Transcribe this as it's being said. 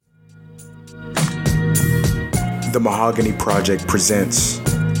The Mahogany Project presents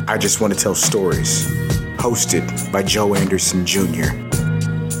I Just Want to Tell Stories, hosted by Joe Anderson Jr.,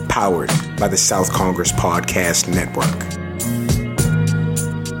 powered by the South Congress Podcast Network.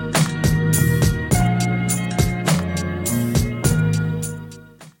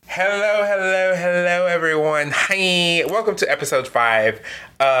 Hello, everyone. Hi. Welcome to episode 5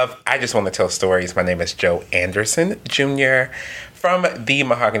 of I Just Want to Tell Stories. My name is Joe Anderson Jr. from The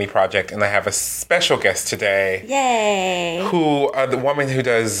Mahogany Project, and I have a special guest today. Yay! Who, the woman who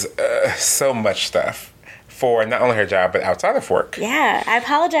does so much stuff for not only her job, but outside of work. Yeah, I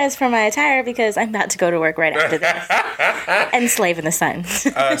apologize for my attire because I'm about to go to work right after this and slave in the sun.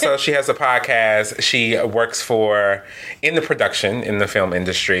 So she has a podcast. She works in the production, in the film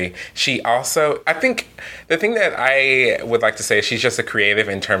industry. She also, I think the thing that I would like to say is she's just a creative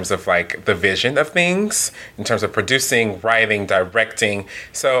in terms of like the vision of things, in terms of producing, writing, directing.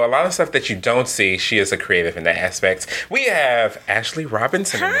 So a lot of stuff that you don't see, she is a creative in that aspect. We have Ashley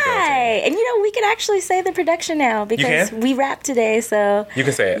Robinson in the building. Hi! And we can actually say the production now because we wrap today, so... You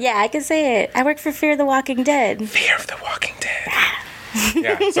can say it. Yeah, I can say it. I work for Fear the Walking Dead. Fear of the Walking Dead.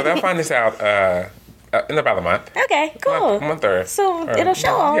 Yeah, so they'll find this out in about a month. Okay, cool. A month or... So it'll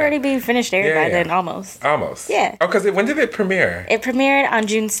already be finished aired by then, almost. Almost. Yeah. Oh, because when did it premiere? It premiered on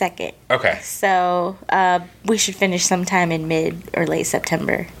June 2nd. Okay. So we should finish sometime in mid or late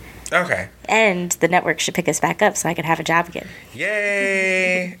September. Okay. And the network should pick us back up so I can have a job again.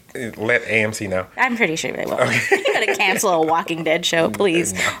 Yay! Let AMC know. I'm pretty sure they will. Okay. You're going to cancel a Walking Dead show,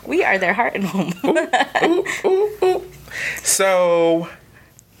 please. No. We are their heart and home. Ooh. So,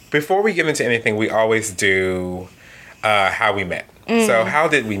 before we get into anything, we always do how we met. So how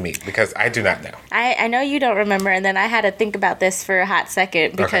did we meet? Because I do not know. I know you don't remember, and then I had to think about this for a hot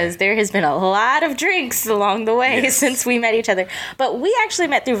second because there has been a lot of drinks along the way since we met each other. But we actually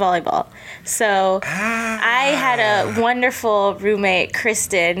met through volleyball. So I had a wonderful roommate,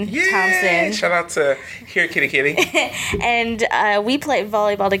 Kristen Thompson. Shout out to Here Kitty Kitty. And we played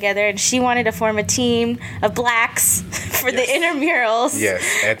volleyball together, and she wanted to form a team of blacks for the intramurals. Yes,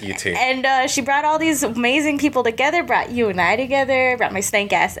 at UT. And she brought all these amazing people together, brought you and I together, brought my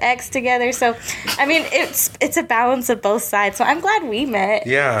stank ass ex together. So, I mean, it's a balance of both sides. So I'm glad we met.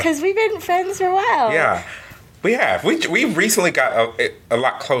 Yeah. Because we've been friends for a while. Yeah. We have. We recently got a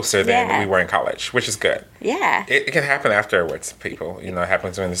lot closer than we were in college, which is good. Yeah. It can happen afterwards, people. It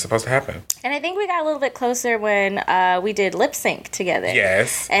happens when it's supposed to happen. And I think we got a little bit closer when we did lip sync together.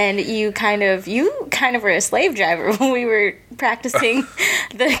 Yes. And you kind of were a slave driver when we were practicing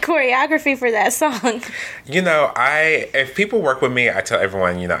the choreography for that song. If people work with me, I tell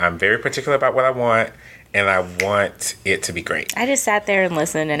everyone, I'm very particular about what I want. And I want it to be great. I just sat there and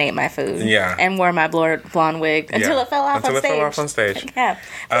listened and ate my food. Yeah. And wore my blonde wig until it fell off on stage. Yeah.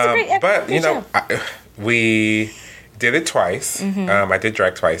 We did it twice. Mm-hmm. I did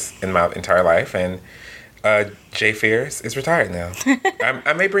drag twice in my entire life. And Jay Fears is retired now.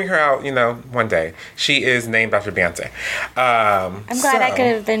 I may bring her out, one day. She is named after Beyonce. I'm glad I could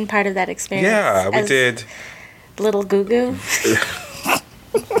have been part of that experience. Yeah, we did. Little Goo Goo.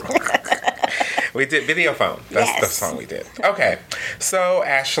 We did Video Phone. That's the song we did. Okay. So,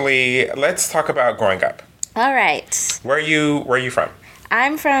 Ashley, let's talk about growing up. All right. Where are you from?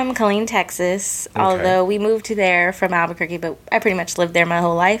 I'm from Killeen, Texas, although we moved to there from Albuquerque, but I pretty much lived there my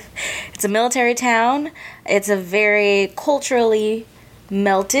whole life. It's a military town. It's a very culturally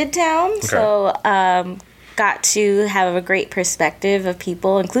melted town. Okay. So, got to have a great perspective of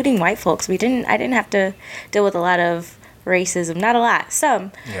people, including white folks. I didn't have to deal with a lot of racism, not a lot,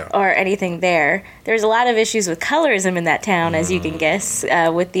 some, or anything there. There's a lot of issues with colorism in that town, as you can guess,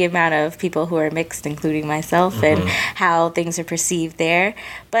 with the amount of people who are mixed, including myself, and how things are perceived there.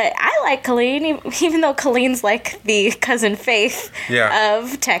 But I like Killeen, even though Killeen's like the cousin Faith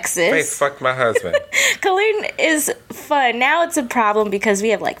of Texas. Faith fucked my husband. Killeen is fun. Now it's a problem because we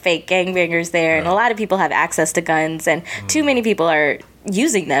have like fake gangbangers there, and a lot of people have access to guns, and too many people are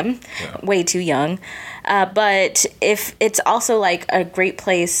using them way too young. But if it's also like a great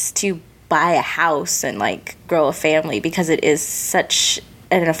place to buy a house and like grow a family because it is such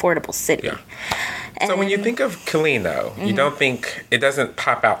an affordable city. Yeah. So when you think of Killeen, though, you don't think, it doesn't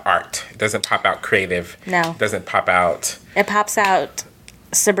pop out art. It doesn't pop out creative. No. It doesn't pop out. It pops out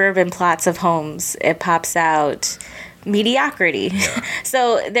suburban plots of homes. It pops out mediocrity. Yeah.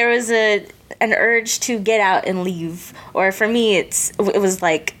 So there was an urge to get out and leave. Or for me, it was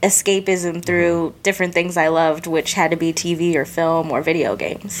like escapism through different things I loved, which had to be TV or film or video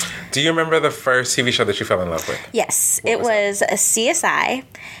games. Do you remember the first TV show that you fell in love with? Yes, it was a CSI.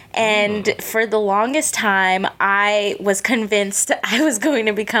 And for the longest time, I was convinced I was going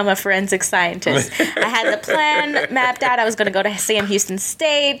to become a forensic scientist. I had the plan mapped out. I was going to go to Sam Houston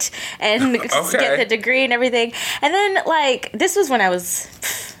State and get the degree and everything. And then, like, this was when I was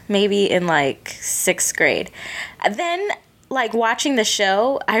maybe in, like, 6th grade. Then, like, watching the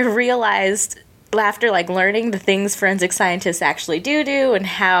show, I realized after, like, learning the things forensic scientists actually do and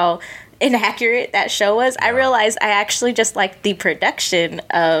how inaccurate that show was, I realized I actually just liked the production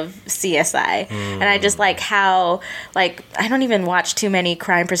of CSI. And I just like how, like, I don't even watch too many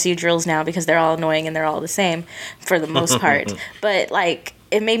crime procedurals now because they're all annoying and they're all the same for the most part. But, like,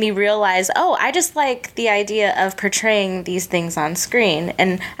 it made me realize, I just like the idea of portraying these things on screen.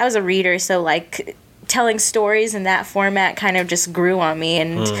 And I was a reader, so, like, telling stories in that format kind of just grew on me,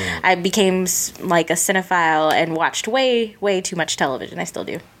 and I became, like, a cinephile and watched way, way too much television. I still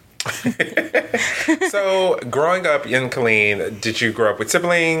do. So, growing up in Killeen, did you grow up with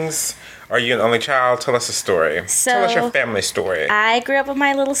siblings? Are you an only child? Tell us a story. Tell us your family story. I grew up with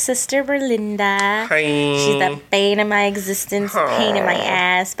my little sister, Berlinda. Hi. She's the bane of my existence, pain in my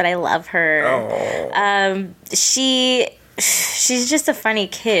ass, but I love her. She's just a funny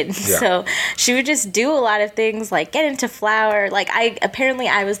kid. Yeah. So she would just do a lot of things, like get into flower. Like,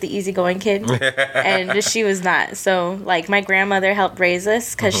 I was the easygoing kid and she was not. So, like, my grandmother helped raise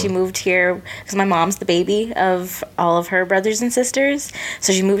us because she moved here because my mom's the baby of all of her brothers and sisters.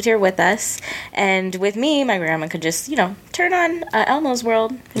 So she moved here with us. And with me, my grandma could just, turn on Elmo's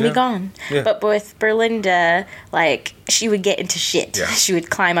World and be gone. Yeah. But with Berlinda, like, she would get into shit. Yeah. She would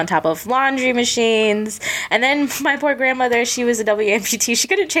climb on top of laundry machines. And then my poor grandmother, she was a double amputee. She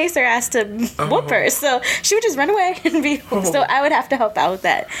couldn't chase her ass to whoop her. So she would just run away and be... So I would have to help out with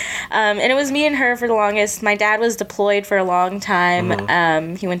that. And it was me and her for the longest. My dad was deployed for a long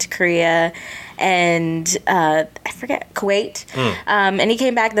time. He went to Korea and I forget, Kuwait. And he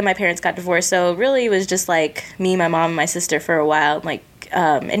came back, then my parents got divorced. So really it was just like me, my mom, and my sister for a while. Like,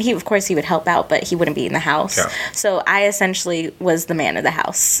 and he, of course, he would help out, but he wouldn't be in the house. Yeah. So I essentially was the man of the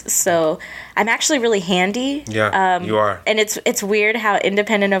house. So I'm actually really handy. Yeah, you are. And it's weird how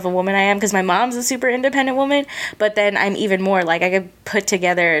independent of a woman I am, because my mom's a super independent woman, but then I'm even more, like, I could put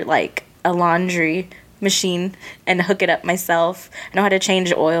together, like, a laundry machine and hook it up myself. I know how to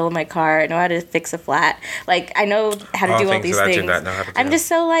change oil in my car. I know how to fix a flat. Like, I know how to do all these things. I'm just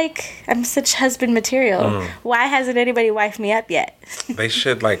so, like, I'm such husband material. Why hasn't anybody wifed me up yet? They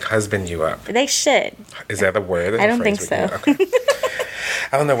should, like, husband you up. They should. Is that a word? I don't think so. Okay.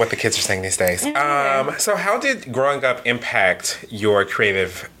 I don't know what the kids are saying these days. So how did growing up impact your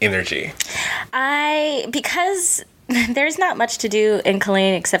creative energy? Because there's not much to do in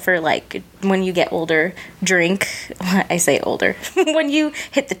Killeen except for, like, when you get older, drink. I say older. When you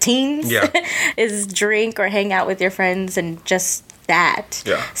hit the teens, is drink or hang out with your friends and just that.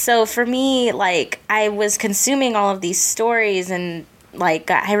 Yeah. So for me, like, I was consuming all of these stories, and,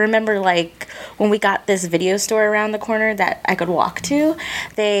 like, I remember, like, when we got this video store around the corner that I could walk to,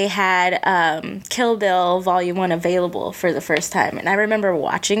 they had Kill Bill Volume 1 available for the first time. And I remember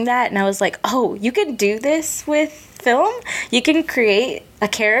watching that, and I was like, oh, you can do this with film? You can create a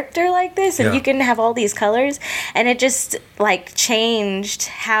character like this, and you can have all these colors. And it just, like, changed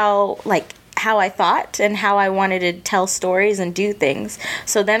how I thought and how I wanted to tell stories and do things.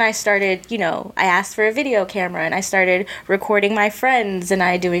 So then I started, I asked for a video camera, and I started recording my friends and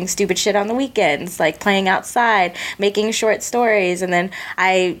I doing stupid shit on the weekends, like playing outside, making short stories. And then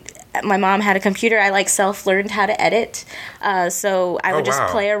my mom had a computer. I, like, self-learned how to edit. So I would just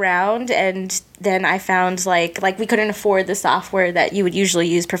play around, and then I found, like we couldn't afford the software that you would usually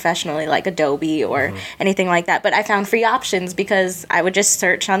use professionally, like Adobe or anything like that. But I found free options because I would just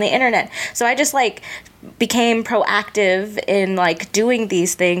search on the internet. So I just, like, became proactive in, like, doing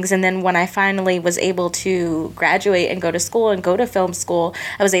these things. And then when I finally was able to graduate and go to school and go to film school,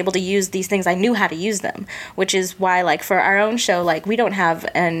 I was able to use these things. I knew how to use them, which is why, like, for our own show, like, we don't have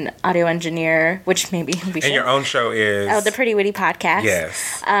an audio engineer, which maybe we should. And your own show is? The Pretty Witty Podcast.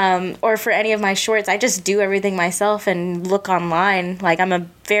 Yes. Or for any of my shorts, I just do everything myself and look online. Like, I'm a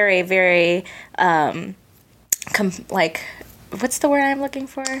very, very, what's the word I'm looking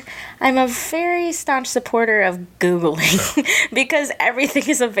for? I'm a very staunch supporter of Googling because everything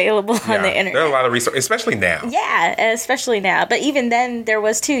is available on the internet. There are a lot of resources, especially now. Yeah, especially now. But even then, there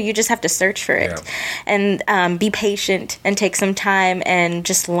was too. You just have to search for it and be patient and take some time and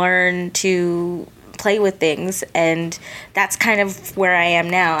just learn to play with things, and that's kind of where I am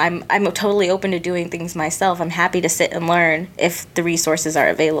now. I'm totally open to doing things myself. I'm happy to sit and learn if the resources are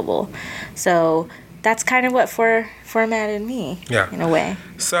available. So that's kind of what formatted me, in a way.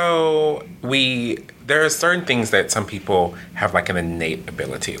 So there are certain things that some people have like an innate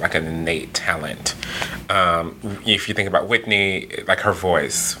ability, like an innate talent. If you think about Whitney, like her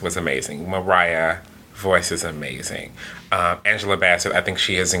voice was amazing. Mariah, voice is amazing. Angela Bassett, I think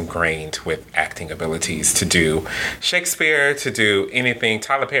she is ingrained with acting abilities to do Shakespeare, to do anything.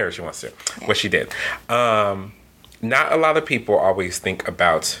 Tyler Perry, she wants to, what she did. Not a lot of people always think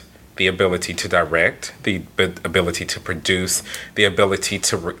about the ability to direct, the ability to produce, the ability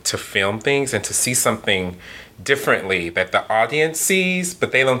to film things and to see something differently that the audience sees,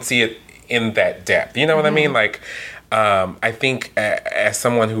 but they don't see it in that depth. You know what I mean? Like, I think as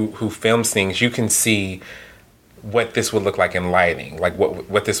someone who films things, you can see what this would look like in lighting, like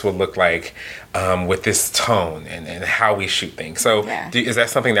what this would look like with this tone and how we shoot things. So is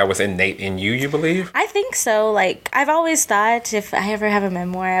that something that was innate in you believe? I think so. Like, I've always thought if I ever have a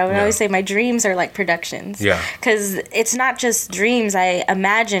memoir, I would always say my dreams are like productions. Yeah. Because it's not just dreams. I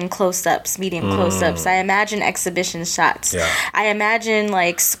imagine close-ups, medium close-ups. I imagine exhibition shots. Yeah. I imagine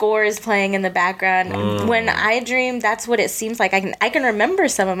like scores playing in the background. When I dream, that's what it seems like. I can remember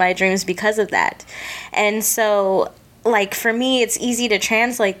some of my dreams because of that. And so, like, for me, it's easy to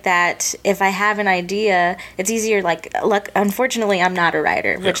translate that. If I have an idea, it's easier. Unfortunately, I'm not a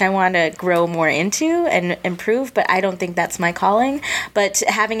writer, which I want to grow more into and improve, but I don't think that's my calling. But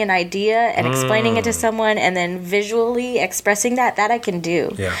having an idea and explaining it to someone and then visually expressing that I can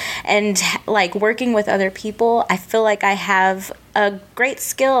do. Yeah. And, like, working with other people, I feel like I have a great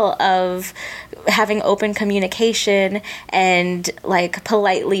skill of having open communication and, like,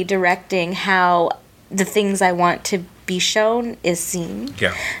 politely directing how the things I want to be shown is seen.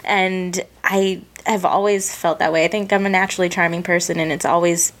 Yeah. And I have always felt that way. I think I'm a naturally charming person, and it's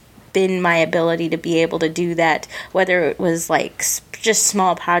always been my ability to be able to do that, whether it was like just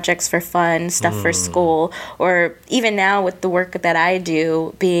small projects for fun, stuff for school, or even now with the work that I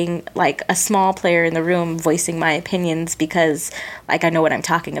do, being like a small player in the room, voicing my opinions because like I know what I'm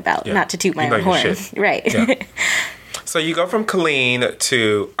talking about, not to toot my own horn. Right. Yeah. So you go from Colleen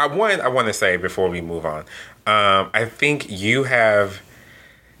to I want to say before we move on, I think you have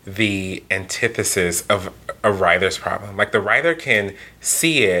the antithesis of a writer's problem. Like, the writer can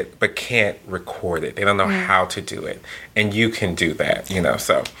see it but can't record it. They don't know how to do it, and you can do that.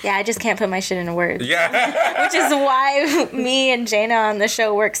 So yeah, I just can't put my shit into words. Yeah. Which is why me and Jana on the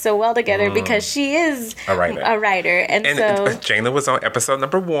show work so well together, because she is a writer. And so Jana was on episode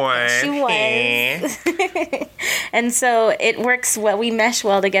number 1. She was. And so it works well. We mesh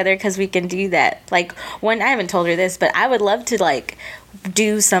well together because we can do that. Like, I haven't told her this, but I would love to like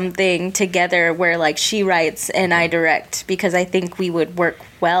do something together where like she writes and I direct, because I think we would work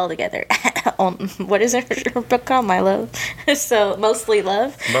well together. What is her book called? My Love. So Mostly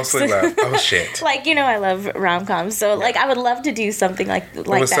Love. Mostly Love. Oh shit. Like, I love rom-coms. So like I would love to do something like that. It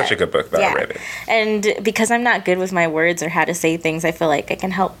was such a good book that I read it. And because I'm not good with my words or how to say things, I feel like I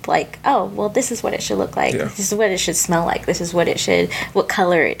can help, like, oh, well, this is what it should look like. Yeah. This is what it should smell like. This is what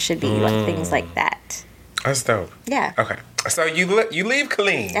color it should be, like things like that. That's dope. Yeah. Okay. So you leave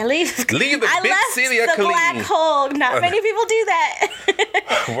Colleen. I leave the big city of Colleen. Black hole. Not many people do that.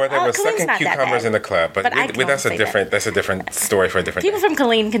 Where there were sucking cucumbers in the club, but that's a different story for a different people day. From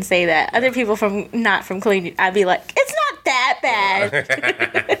Colleen can say that. Other people not from Colleen, I'd be like, it's not that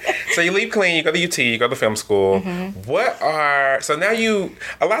bad. So you leave Colleen, you go to UT, you go to film school. Mm-hmm. So now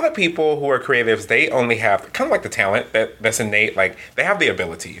a lot of people who are creatives, they only have kind of like the talent that's innate, like they have the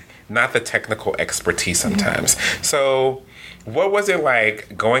ability, not the technical expertise sometimes. Mm-hmm. So what was it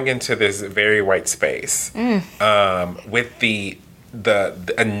like going into this very white space with the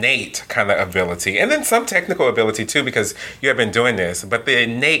innate kind of ability, and then some technical ability too, because you have been doing this, but the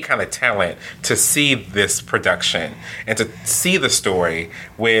innate kind of talent to see this production and to see the story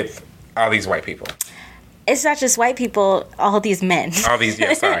with all these white people? It's not just white people, all these men. All these,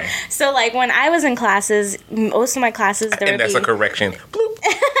 yeah, sorry. So, like, when I was in classes, most of my classes, and that's a correction. Bloop.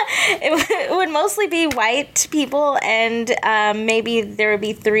 It would mostly be white people, and maybe there would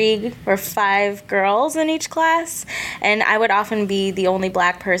be 3 or 5 girls in each class, and I would often be the only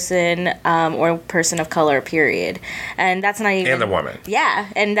black person or person of color, period. And that's not even... And a woman. Yeah,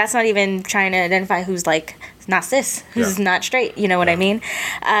 and that's not even trying to identify who's, like, not cis, who's not straight, you know what I mean?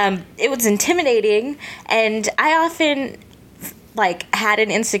 It was intimidating, and I often like had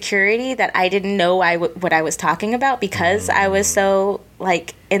an insecurity that I didn't know what I was talking about because I was so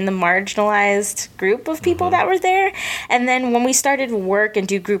like in the marginalized group of people that were there. And then when we started to work and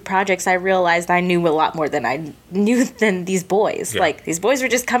do group projects, I realized I knew a lot more than I knew than these boys. Yeah. Like these boys were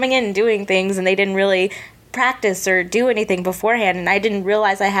just coming in and doing things, and they didn't really practice or do anything beforehand, and I didn't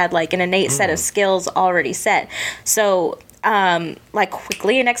realize I had like an innate set of skills already set. So like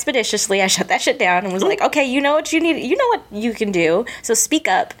quickly and expeditiously I shut that shit down and was like, okay, you know what you need, you know what you can do, so speak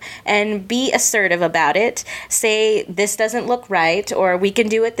up and be assertive about it. Say this doesn't look right, or we can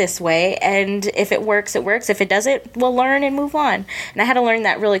do it this way, and if it works, it works. If it doesn't, we'll learn and move on. And I had to learn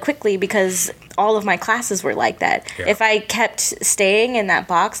that really quickly because all of my classes were like that. Yeah. If I kept staying in that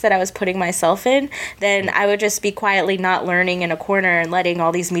box that I was putting myself in, then I would just be quietly not learning in a corner and letting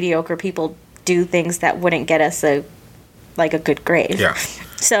all these mediocre people do things that wouldn't get us a good grade. Yeah.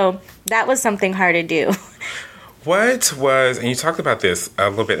 So that was something hard to do. What was, and you talked about this a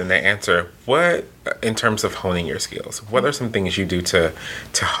little bit in that answer, what, in terms of honing your skills, what are some things you do to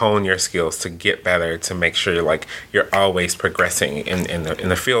hone your skills, to get better, to make sure you're always progressing in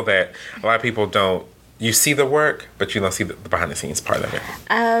the field that a lot of people don't, you see the work, but you don't see the behind the scenes part of it?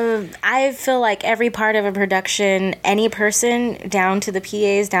 I feel like every part of a production, any person, down to the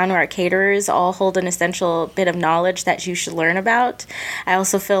PAs, down to our caterers, all hold an essential bit of knowledge that you should learn about. I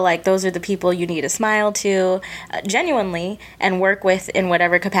also feel like those are the people you need to smile to genuinely and work with in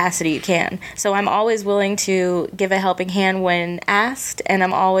whatever capacity you can. So I'm always willing to give a helping hand when asked, and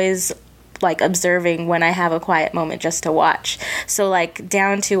I'm always like observing when I have a quiet moment just to watch. So like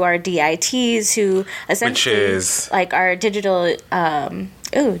down to our DITs, who essentially, which is like our digital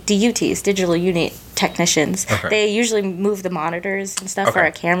DUTs, digital unit technicians. Okay. They usually move the monitors and stuff for Okay.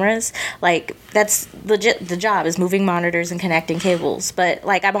 our cameras. Like that's legit, the job is moving monitors and connecting cables. But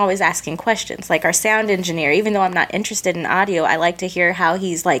like I'm always asking questions. Like our sound engineer, even though I'm not interested in audio, I like to hear how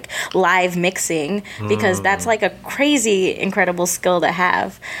he's like live mixing, because that's like a crazy incredible skill to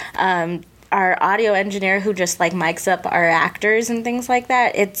have. Our audio engineer, who just like mics up our actors and things like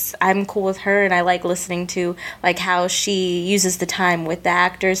that, I'm cool with her, and I like listening to like how she uses the time with the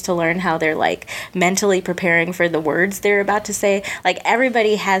actors to learn how they're like mentally preparing for the words they're about to say. Like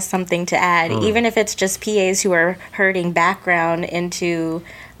everybody has something to add, even if it's just PAs who are herding background into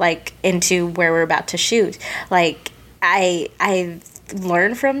where we're about to shoot. Like I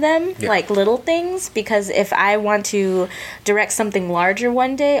learn from them, like little things, because if I want to direct something larger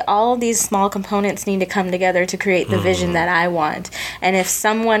one day, all these small components need to come together to create the vision that I want. And if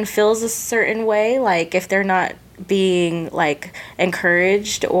someone feels a certain way, like if they're not being like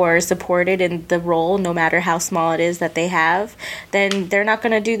encouraged or supported in the role, no matter how small it is that they have, then they're not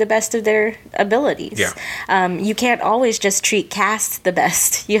going to do the best of their abilities. You can't always just treat cast the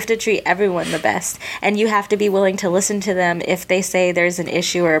best. You have to treat everyone the best, and you have to be willing to listen to them if they say there's an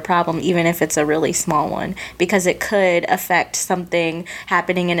issue or a problem, even if it's a really small one, because it could affect something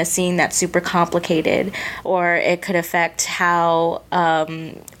happening in a scene that's super complicated, or it could affect how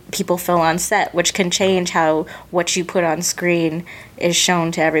people feel on set, which can change how what you put on screen is shown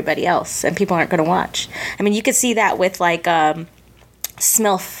to everybody else, and people aren't going to watch. I mean, you could see that with like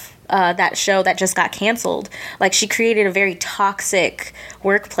SMILF, that show that just got canceled. Like she created a very toxic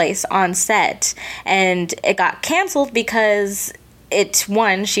workplace on set, and it got canceled because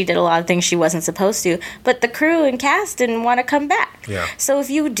she did a lot of things she wasn't supposed to, but the crew and cast didn't want to come back. Yeah. So if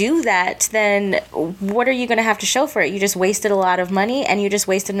you do that, then what are you going to have to show for it? You just wasted a lot of money, and you just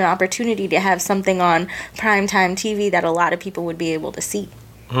wasted an opportunity to have something on primetime TV that a lot of people would be able to see.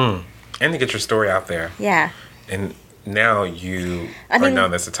 And to get your story out there. Yeah. And now you are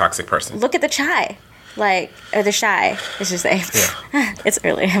known as a toxic person. Look at the Chi. Or the Shy, it's just it's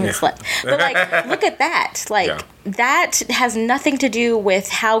early, I haven't slept. But like, look at that. Like, that has nothing to do with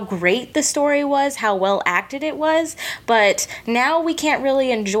how great the story was, how well acted it was, but now we can't really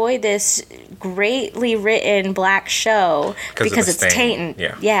enjoy this greatly written black show because it's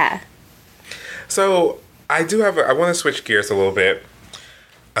tainted. Yeah. So I want to switch gears a little bit.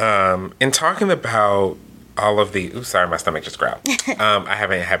 In talking about all of the... Ooh, sorry, my stomach just growled. I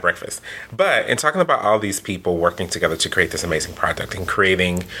haven't had breakfast. But in talking about all these people working together to create this amazing product and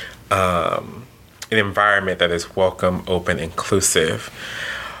creating an environment that is welcome, open, inclusive,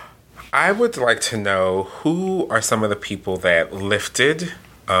 I would like to know who are some of the people that lifted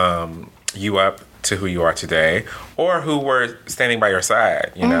you up to who you are today, or who were standing by your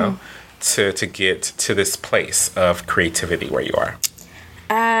side, you know, to get to this place of creativity where you are.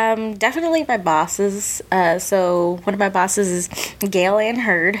 Definitely my bosses. So one of my bosses is Gail Ann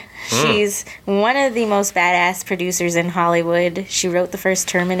Hurd. She's one of the most badass producers in Hollywood. She wrote the first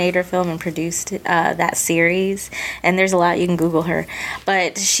Terminator film and produced that series. And there's a lot, you can Google her.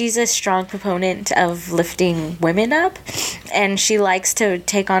 But she's a strong proponent of lifting women up. And she likes to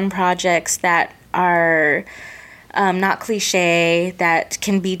take on projects that are not cliche, that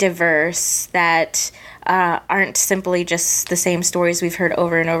can be diverse, that aren't simply just the same stories we've heard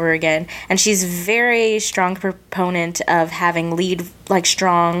over and over again. And she's very strong proponent of having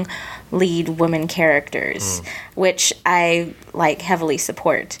strong lead women characters, which I heavily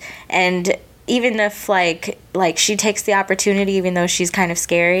support. And even if she takes the opportunity, even though she's kind of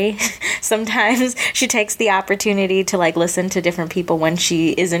scary, sometimes she takes the opportunity to listen to different people when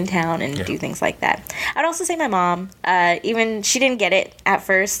she is in town and do things like that. I'd also say my mom, even she didn't get it at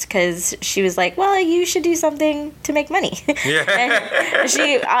first because she was like, well, you should do something to make money. And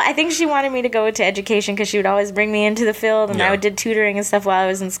I think she wanted me to go into education because she would always bring me into the field, and I did tutoring and stuff while I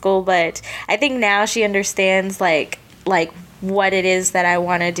was in school. But I think now she understands what it is that I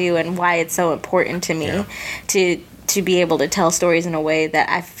want to do and why it's so important to me to be able to tell stories in a way that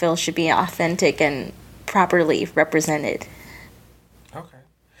I feel should be authentic and properly represented. Okay.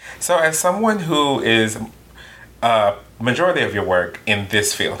 So as someone who is majority of your work in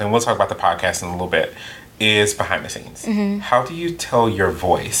this field, and we'll talk about the podcast in a little bit, is behind the scenes. How do you tell your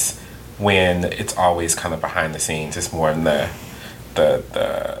voice when it's always kind of behind the scenes? It's more in the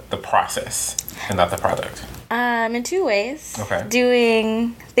process and not the product. In two ways. Okay.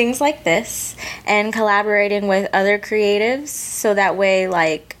 Doing things like this and collaborating with other creatives so that way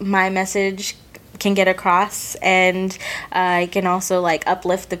my message can get across, and I can also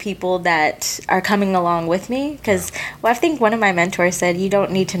uplift the people that are coming along with me, because I think one of my mentors said you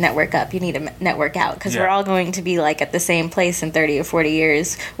don't need to network up, you need to network out, because we're all going to be at the same place in 30 or 40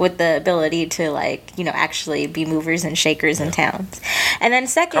 years with the ability to actually be movers and shakers in towns. And then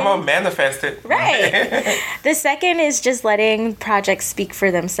second, come on, manifest it. Right. The second is just letting projects speak for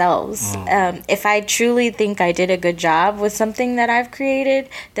themselves. If I truly think I did a good job with something that I've created,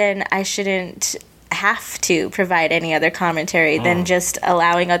 then I shouldn't have to provide any other commentary than just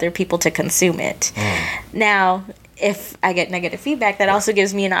allowing other people to consume it. Now, if I get negative feedback, that also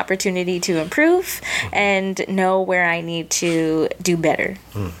gives me an opportunity to improve and know where I need to do better.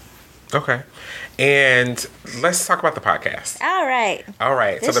 Okay. And let's talk about the podcast. All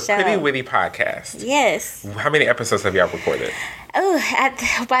right. So the Pretty Witty podcast. Yes. How many episodes have y'all recorded?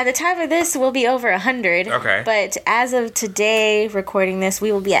 Oh, by the time of this, we'll be over 100. Okay. But as of today, recording this,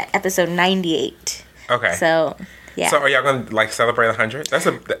 we will be at episode 98. Okay. So, yeah. So are y'all going to celebrate 100? That's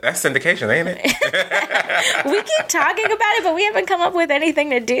syndication, ain't it? We keep talking about it, but we haven't come up with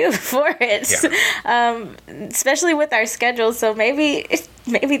anything to do for it. Yeah. Especially with our schedule. So maybe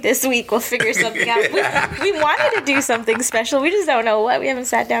this week we'll figure something out. We wanted to do something special. We just don't know what. We haven't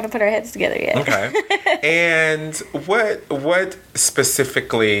sat down and put our heads together yet. Okay. And what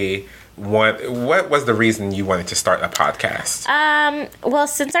specifically... What was the reason you wanted to start a podcast? Well,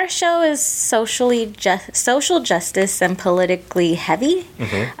 since our show is social justice and politically heavy,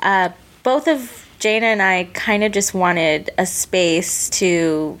 both of Jana and I kind of just wanted a space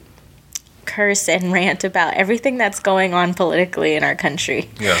to curse and rant about everything that's going on politically in our country.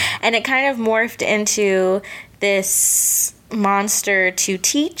 Yeah. And it kind of morphed into this monster to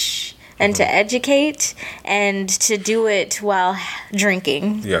teach and to educate, and to do it while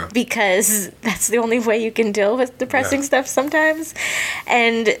drinking. Yeah. Because that's the only way you can deal with depressing stuff sometimes.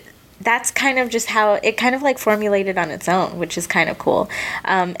 And that's kind of just how it kind of formulated on its own, which is kind of cool.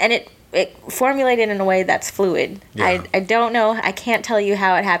 And it formulated in a way that's fluid. Yeah. I don't know. I can't tell you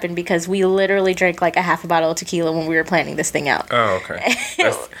how it happened because we literally drank a half a bottle of tequila when we were planning this thing out. Oh, okay.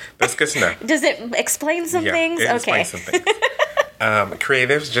 That's good to know. Does it explain some things? It explains some things.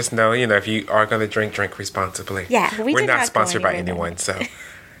 Creatives, just know, if you are going to drink responsibly. Yeah, we're not sponsored by anyone, so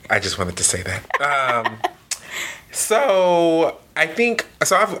I just wanted to say that. So I think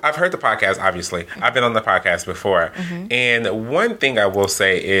I've heard the podcast. Obviously, I've been on the podcast before, and one thing I will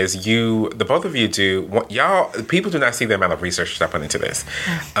say is the both of you people do not see the amount of research that put into this,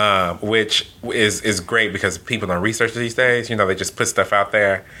 which is great because people don't research these days. They just put stuff out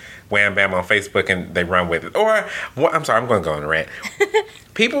there. Wham bam on Facebook and they run with it. Or, I'm sorry, I'm going to go on a rant.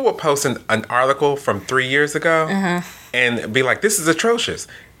 People will post an article from 3 years ago and be like, this is atrocious.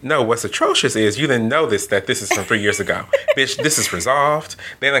 No, what's atrocious is you didn't know that this is from 3 years ago. Bitch, this is resolved.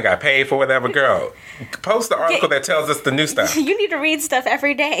 They done got paid for whatever. Girl, post the article that tells us the new stuff. You need to read stuff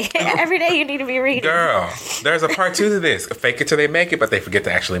every day. Every day you need to be reading. Girl, there's a part 2 to this. Fake it till they make it, but they forget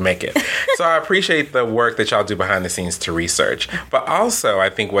to actually make it. So I appreciate the work that y'all do behind the scenes to research. But also, I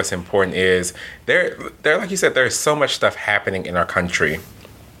think what's important is there, like you said, there's so much stuff happening in our country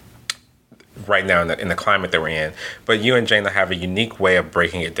right now in the climate that we're in, but you and Jana have a unique way of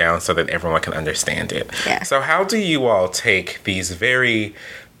breaking it down so that everyone can understand it. Yeah. So how do you all take these very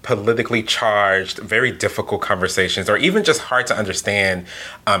politically charged, very difficult conversations, or even just hard to understand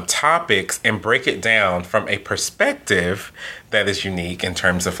topics, and break it down from a perspective that is unique in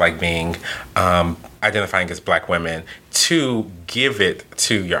terms of like being identifying as Black women, to give it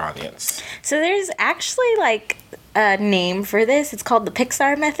to your audience? So there's actually like a name for this. It's called the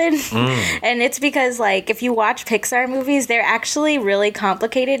Pixar method. And it's because like if you watch Pixar movies, they're actually really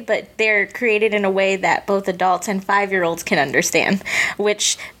complicated, but they're created in a way that both adults and 5-year-olds can understand,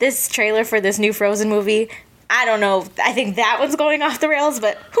 which this trailer for this new Frozen movie, I don't know, I think that one's going off the rails,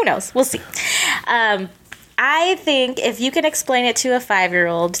 but who knows, we'll see. I think if you can explain it to a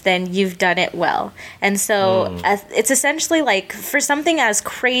 5-year-old, then you've done it well. And so it's essentially like for something as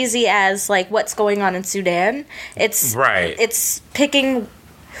crazy as like what's going on in Sudan, it's picking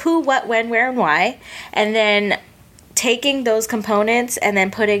who, what, when, where, and why, and then taking those components and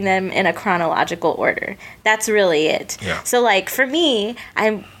then putting them in a chronological order. That's really it. Yeah. So like for me,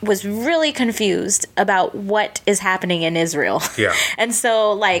 I was really confused about what is happening in Israel. Yeah. And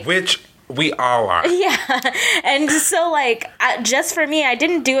so like... Which... we all are. Yeah. And so, like, just for me, I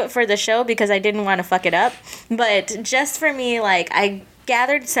didn't do it for the show because I didn't want to fuck it up. But just for me, like, I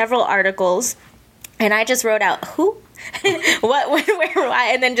gathered several articles and I just wrote out who, what, when, where,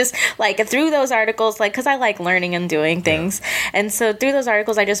 why, and then just, like, through those articles, like, because I like learning and doing things. Yeah. And so through those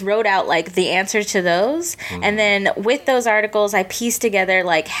articles, I just wrote out, like, the answer to those. And then with those articles, I pieced together,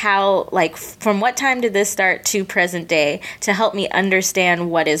 like, how, like, from what time did this start to present day to help me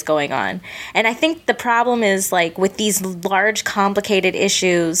understand what is going on. And I think the problem is, like, with these large, complicated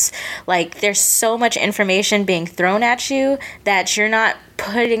issues, like, there's so much information being thrown at you that you're not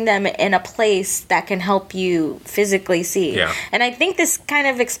putting them in a place that can help you physically see. Yeah. And I think this kind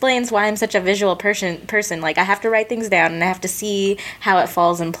of explains why I'm such a visual person. Like, I have to write things down and I have to see how it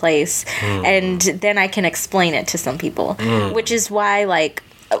falls in place. And then I can explain it to some people, which is why, like,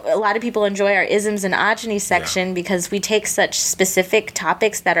 a lot of people enjoy our isms and ogeny section because we take such specific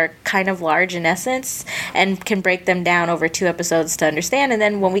topics that are kind of large in essence and can break them down over 2 episodes to understand. And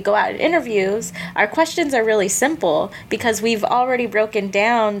then when we go out in interviews, our questions are really simple because we've already broken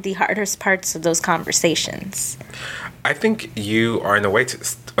down the hardest parts of those conversations. I think you are in a way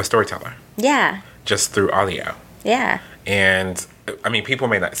a storyteller. Yeah. Just through audio. Yeah. And I mean, people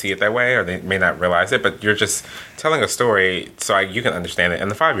may not see it that way or they may not realize it, but you're just telling a story so you can understand it and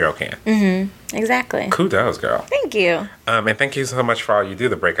the 5-year-old can. Mm-hmm. Exactly. Kudos, girl. Thank you. And thank you so much for all you do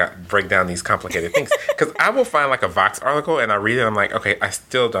to break down these complicated things. Because I will find like a Vox article and I read it and I'm like, okay, I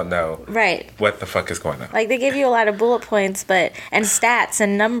still don't know what the fuck is going on. Like, they give you a lot of bullet points and stats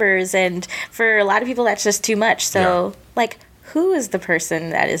and numbers, and for a lot of people that's just too much. So, like, who is the person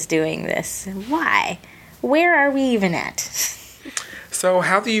that is doing this? Why? Where are we even at? So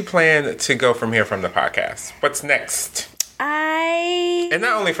how do you plan to go from here from the podcast? What's next? And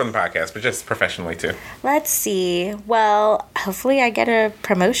not only from the podcast, but just professionally too. Let's see. Well, hopefully I get a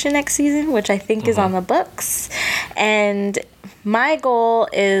promotion next season, which I think is on the books. And my goal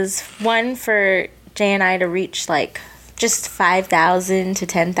is, one, for Jay and I to reach like just 5,000 to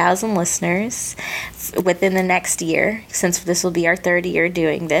 10,000 listeners within the next year, since this will be our 3rd year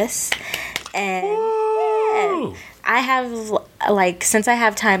doing this. And I have, like, since I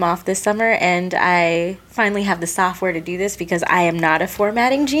have time off this summer and I finally have the software to do this because I am not a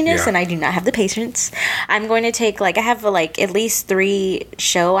formatting genius and I do not have the patience, I'm going to take, like, I have, like, at least 3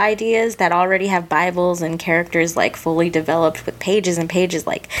 show ideas that already have Bibles and characters, like, fully developed with pages and pages,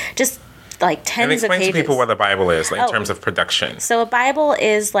 like, just, like, tens of pages. And explain to people what a Bible is, like, in terms of production. So a Bible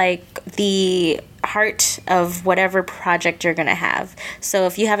is, like, the heart of whatever project you're going to have. So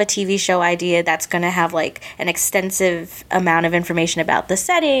if you have a TV show idea, that's going to have like an extensive amount of information about the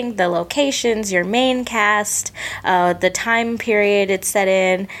setting, the locations, your main cast, the time period it's set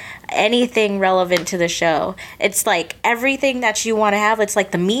in, anything relevant to the show. It's like everything that you want to have. It's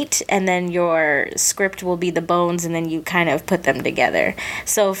like the meat, and then your script will be the bones, and then you kind of put them together.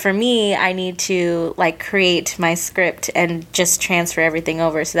 So for me, I need to like create my script and just transfer everything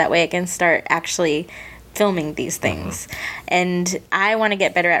over so that way I can start actually filming these things. And I want to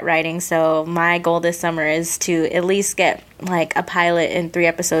get better at writing, so my goal this summer is to at least get like a pilot and 3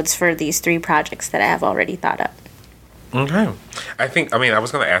 episodes for these 3 projects that I have already thought up. Okay. I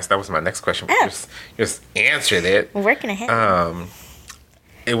was going to ask, that was my next question, but you just answered it. We're working ahead.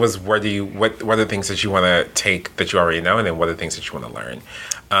 It was, what are the things that you want to take that you already know, and then what are the things that you want to learn?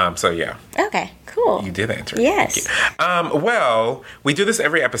 Yeah. Okay, cool. You did answer. Yes. Well, we do this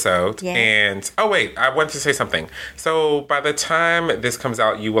every episode, and I wanted to say something. So by the time this comes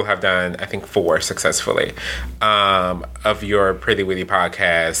out, you will have done, I think, 4 successfully of your Pretty Witty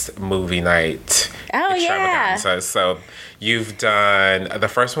podcast movie night. Oh yeah. So you've done, the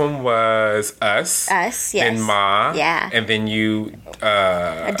first one was Us. Us, yes. Then Ma. Yeah. And then you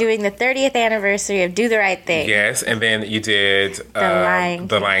are doing the 30th anniversary of Do the Right Thing. Yes, and then you did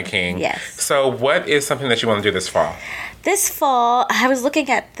The Lion King. Yes. So what is something that you want to do this fall? This fall, I was looking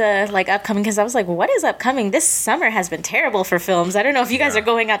at the upcoming, because I was like, what is upcoming? This summer has been terrible for films. I don't know if you guys are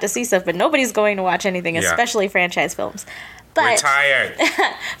going out to see stuff, but nobody's going to watch anything, especially franchise films. But we're tired.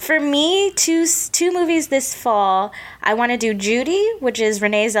 For me, two movies this fall. I want to do Judy, which is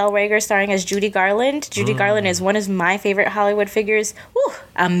Renee Zellweger starring as Judy Garland. Judy Garland is one of my favorite Hollywood figures. Whew,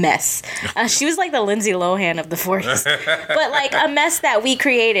 a mess. She was like the Lindsay Lohan of the 40s. But like a mess that we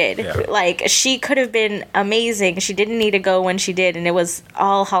created. Yeah. Like she could have been amazing. She didn't need to go when she did, and it was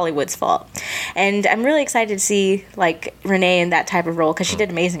all Hollywood's fault. And I'm really excited to see like Renee in that type of role, because she did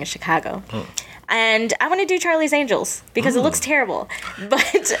amazing in Chicago. And I want to do Charlie's Angels because it looks terrible.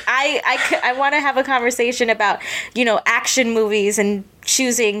 But I want to have a conversation about, action movies and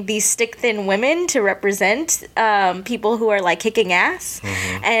choosing these stick-thin women to represent people who are, like, kicking ass.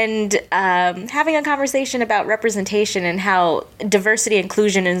 And having a conversation about representation and how diversity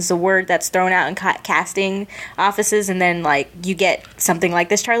inclusion is a word that's thrown out in casting offices. And then, like, you get something like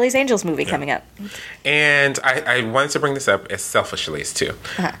this Charlie's Angels movie coming up. And I wanted to bring this up as selfishly, too.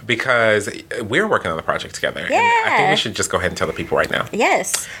 Because we're working on the project together. Yeah. And I think we should just go ahead and tell the people right now.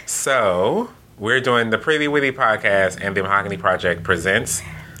 Yes. So we're doing the Pretty Witty podcast, and the Mahogany Project presents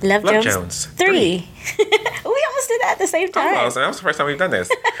Love Jones 3. We almost did that at the same time. Almost, and that was the first time we've done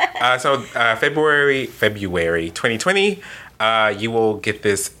this. February 2020, you will get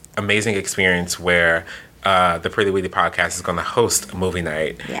this amazing experience where the Pretty Witty podcast is going to host a movie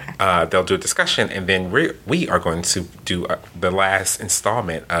night. Yeah. They'll do a discussion, and then we are going to do the last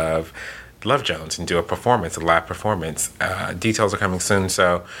installment of Love Jones and do a live performance. Details are coming soon,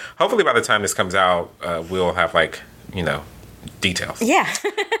 so hopefully by the time this comes out, we'll have details. Yeah.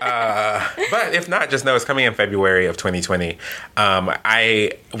 But if not, just know it's coming in February of 2020.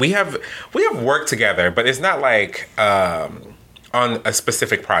 We have worked together, but it's not like on a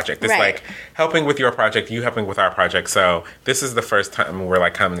specific project. It's like helping with your project, you helping with our project. So this is the first time we're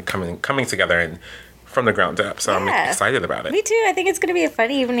like coming together and from the ground up. So I'm excited about it. Me too. I think it's going to be a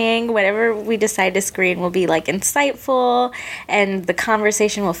fun evening. Whatever we decide to screen will be like insightful, and the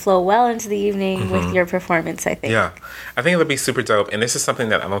conversation will flow well into the evening with your performance, I think. Yeah. I think it'll be super dope. And this is something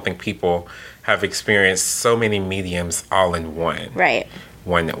that I don't think people have experienced, so many mediums all in one. Right.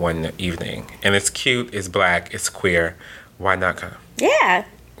 One evening. And it's cute, it's black, it's queer. Why not come? Yeah.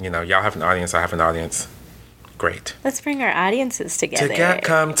 Y'all have an audience, I have an audience. Great. Let's bring our audiences together.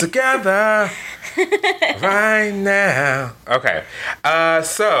 Come together right now. Okay.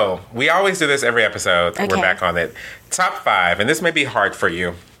 So we always do this every episode. Okay. We're back on it. Top 5, and this may be hard for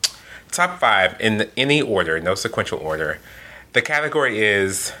you. Top 5 in any order, no sequential order. The category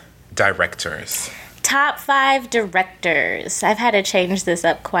is directors. Top 5 directors. I've had to change this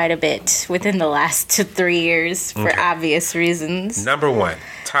up quite a bit within the last 3 years for obvious reasons. Number 1,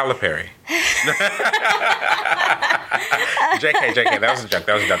 Tyler Perry. JK, that was a joke.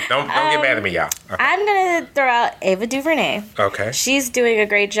 Don't get mad at me, y'all. Okay. I'm going to throw out Ava DuVernay. Okay. She's doing a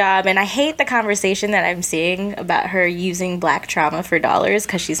great job, and I hate the conversation that I'm seeing about her using black trauma for dollars,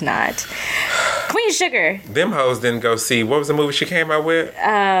 because she's not. Queen Sugar. Them hoes didn't go see, what was the movie she came out with?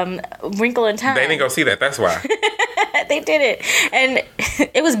 Wrinkle in Time. They didn't go see that, that's why. They did it, and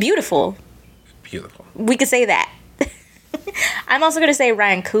it was beautiful. Beautiful. We could say that. I'm also going to say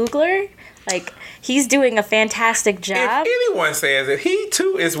Ryan Coogler. Like, he's doing a fantastic job. If anyone says it, he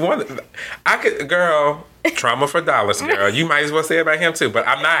too is one. Girl, trauma for dollars, girl. You might as well say it about him too, but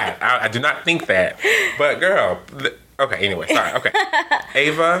I'm not. I do not think that. But girl, okay. Anyway, sorry. Okay,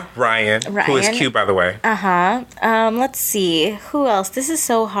 Ava, Ryan, who is cute, by the way. Let's see who else. This is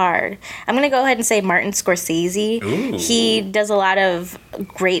so hard. I'm gonna go ahead and say Martin Scorsese. Ooh. He does a lot of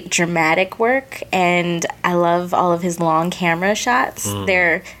great dramatic work, and I love all of his long camera shots.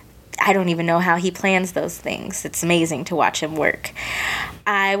 I don't even know how he plans those things. It's amazing to watch him work.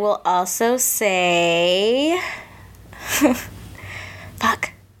 I will also say...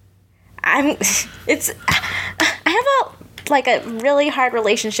 Fuck. I have a really hard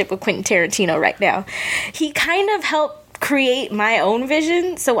relationship with Quentin Tarantino right now. He kind of helped create my own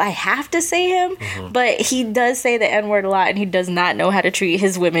vision, so I have to say him, but he does say the N-word a lot, and he does not know how to treat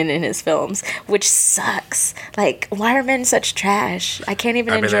his women in his films, which sucks. Like, why are men such trash? I can't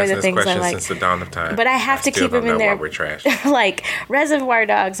even enjoy the things I like. Since the dawn of time, but I have to keep him in there. We're trash. Like Reservoir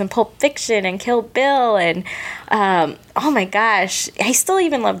Dogs and Pulp Fiction and Kill Bill and oh my gosh, I still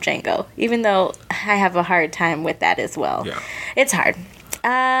even love Django, even though I have a hard time with that as well. Yeah, it's hard.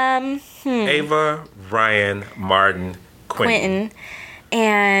 Ava, Ryan, Martin, Quentin.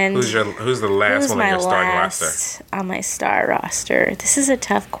 And who's the last one on your starting roster? On my star roster. This is a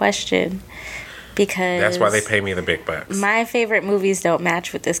tough question because that's why they pay me the big bucks. My favorite movies don't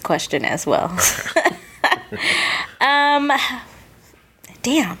match with this question as well. Okay.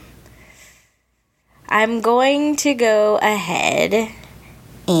 Damn. I'm going to go ahead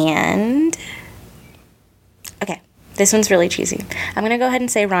and okay, this one's really cheesy. I'm going to go ahead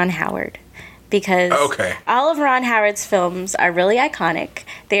and say Ron Howard. Because all of Ron Howard's films are really iconic.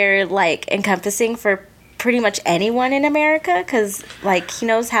 They're, like, encompassing for pretty much anyone in America. Because, like, he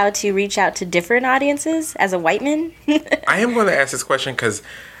knows how to reach out to different audiences as a white man. I am going to ask this question because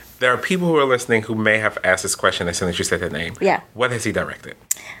there are people who are listening who may have asked this question as soon as you said that name. Yeah. What has he directed?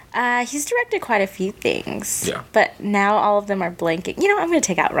 He's directed quite a few things. Yeah. But now all of them are blanking. You know, I'm going to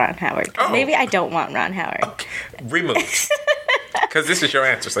take out Ron Howard. Maybe I don't want Ron Howard. Okay. Removed. Because this is your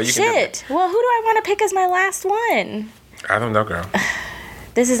answer, so you can do it. Well, who do I want to pick as my last one? I don't know, girl.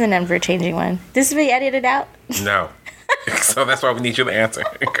 This is an ever-changing one. This will be edited out? No. So that's why we need you to answer,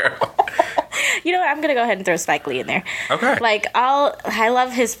 girl. You know what? I'm going to go ahead and throw Spike Lee in there. Okay. Like, I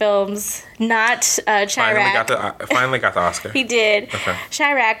love his films. Not Chirac. Finally got the Oscar. He did. Okay.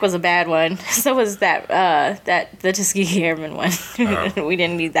 Chirac was a bad one. So was the Tuskegee Airmen one. Oh. We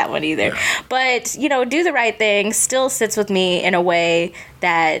didn't need that one either. Yeah. But, you know, Do the Right Thing still sits with me in a way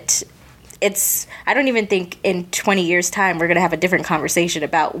that... I don't even think in 20 years' time we're going to have a different conversation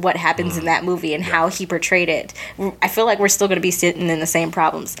about what happens in that movie and how he portrayed it. I feel like we're still going to be sitting in the same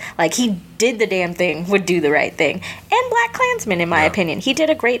problems. Like, he did the damn thing, would do the right thing. And Black Klansman, in my opinion. He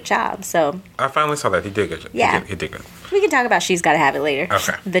did a great job, so. I finally saw that. He did good. Yeah. He did good. We can talk about She's Gotta Have It later.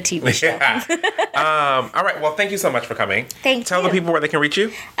 Okay. The TV show. Yeah. All right. Well, thank you so much for coming. Tell the people where they can reach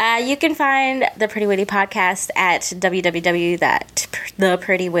you. You can find the Pretty Witty podcast at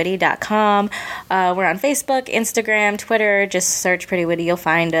www.theprettywitty.com. We're on Facebook, Instagram, Twitter. Just search Pretty Witty. You'll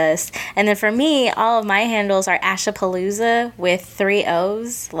find us. And then for me, all of my handles are Ashapalooza with 3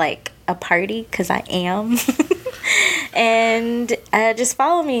 O's, like a party, because I am. And just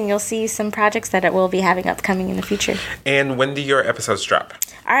follow me and you'll see some projects that we'll be having upcoming in the future. And when do your episodes drop?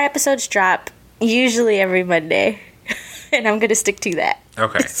 Our episodes drop usually every Monday. And I'm going to stick to that.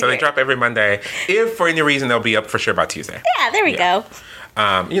 Okay. So they drop every Monday. If for any reason they'll be up for sure by Tuesday. Yeah, there we go.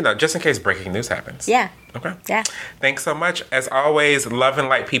 Just in case breaking news happens. Yeah. Okay. Yeah. Thanks so much. As always, love and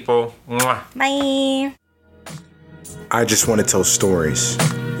light, people. Mwah. Bye. I Just Want to Tell Stories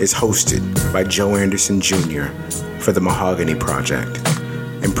is hosted by Joe Anderson Jr. for the Mahogany Project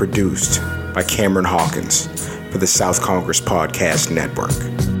and produced by Cameron Hawkins for the South Congress Podcast Network.